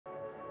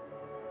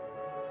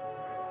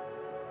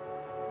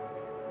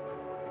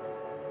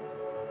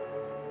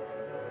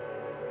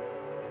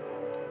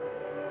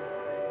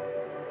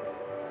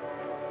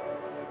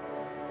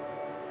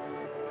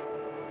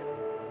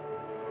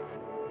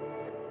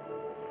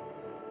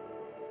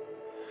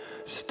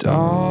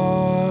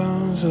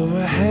Stars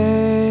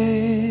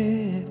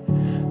overhead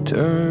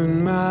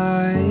turned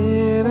my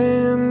head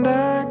and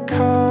I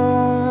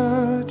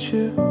caught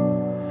you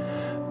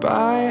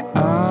by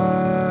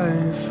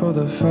eye for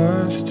the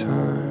first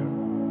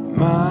time.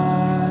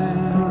 My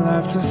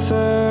life to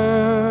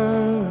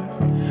serve,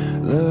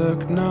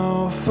 look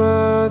no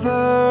further,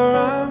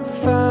 I'm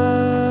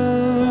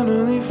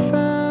finally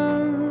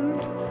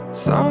found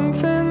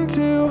something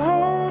to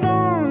hold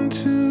on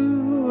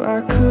to. I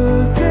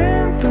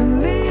couldn't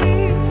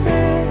believe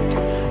it,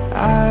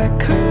 I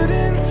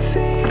couldn't see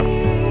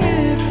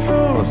it,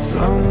 for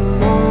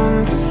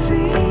someone to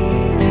see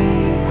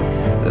me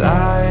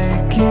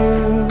like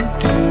you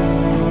do,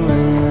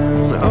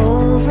 and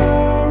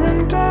over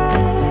and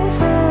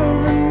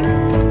over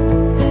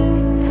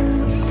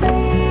anew,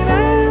 seen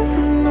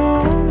and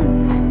known.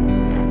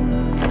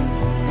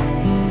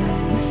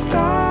 It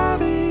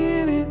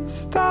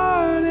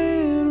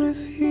started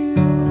with you.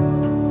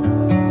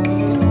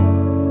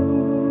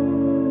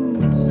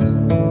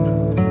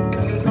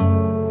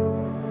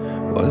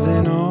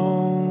 Wasn't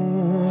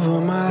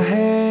over my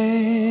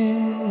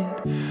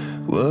head,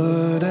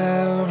 would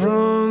have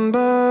run,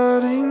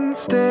 but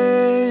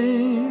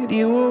instead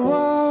you were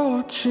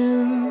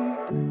watching,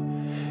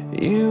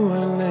 you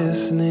were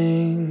listening.